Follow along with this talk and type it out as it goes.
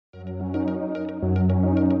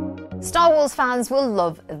Star Wars fans will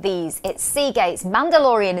love these. It's Seagate's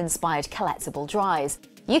Mandalorian-inspired collectible drives.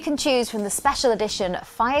 You can choose from the Special Edition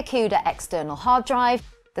FireCuda external hard drive,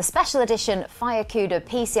 the Special Edition FireCuda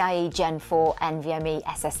PCIe Gen 4 NVMe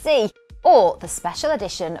SSD, or the Special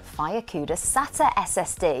Edition FireCuda SATA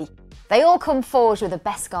SSD. They all come forged with a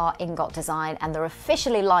Beskar Ingot design and they're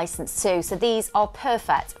officially licensed too, so these are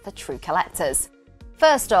perfect for true collectors.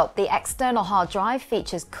 First up, the external hard drive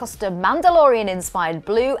features custom Mandalorian-inspired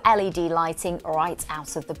blue LED lighting right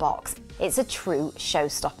out of the box. It's a true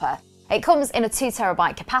showstopper. It comes in a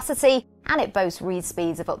 2TB capacity and it boasts read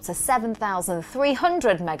speeds of up to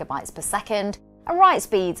 7,300 megabytes per second and write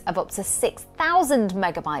speeds of up to 6,000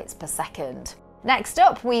 megabytes per second. Next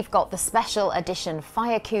up, we've got the Special Edition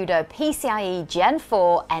FireCuda PCIe Gen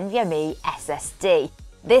 4 NVMe SSD.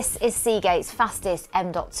 This is Seagate's fastest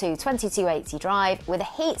M.2 2280 drive with a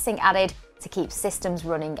heatsink added to keep systems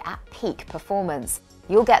running at peak performance.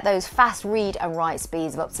 You'll get those fast read and write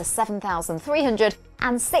speeds of up to 7,300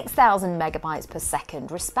 and 6,000 megabytes per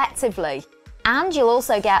second respectively. And you'll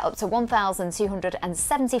also get up to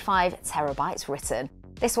 1,275 terabytes written.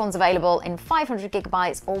 This one's available in 500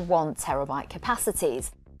 gigabytes or 1 terabyte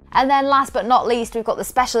capacities. And then last but not least, we've got the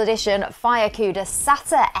Special Edition FireCuda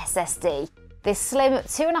SATA SSD. This slim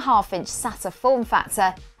 2.5-inch SATA form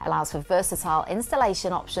factor allows for versatile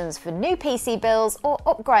installation options for new PC builds or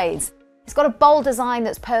upgrades. It's got a bold design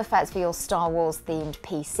that's perfect for your Star Wars themed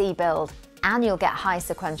PC build. And you'll get high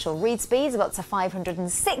sequential read speeds of up to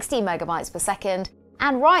 560 megabytes per second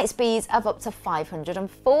and write speeds of up to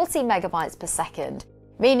 540 megabytes per second,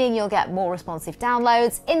 meaning you'll get more responsive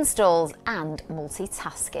downloads, installs and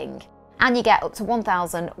multitasking. And you get up to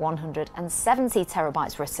 1,170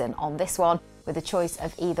 terabytes written on this one, with a choice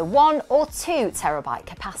of either 1 or 2 terabyte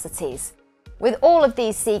capacities. With all of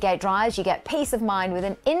these Seagate drives, you get peace of mind with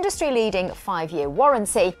an industry-leading 5-year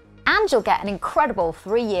warranty, and you'll get an incredible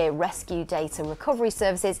 3-year rescue data recovery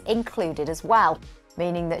services included as well,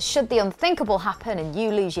 meaning that should the unthinkable happen and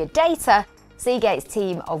you lose your data, Seagate's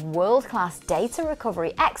team of world-class data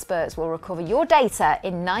recovery experts will recover your data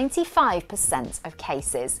in 95% of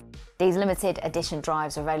cases. These limited edition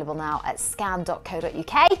drives are available now at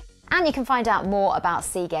scan.co.uk, and you can find out more about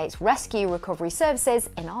Seagate's rescue recovery services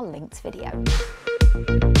in our linked video.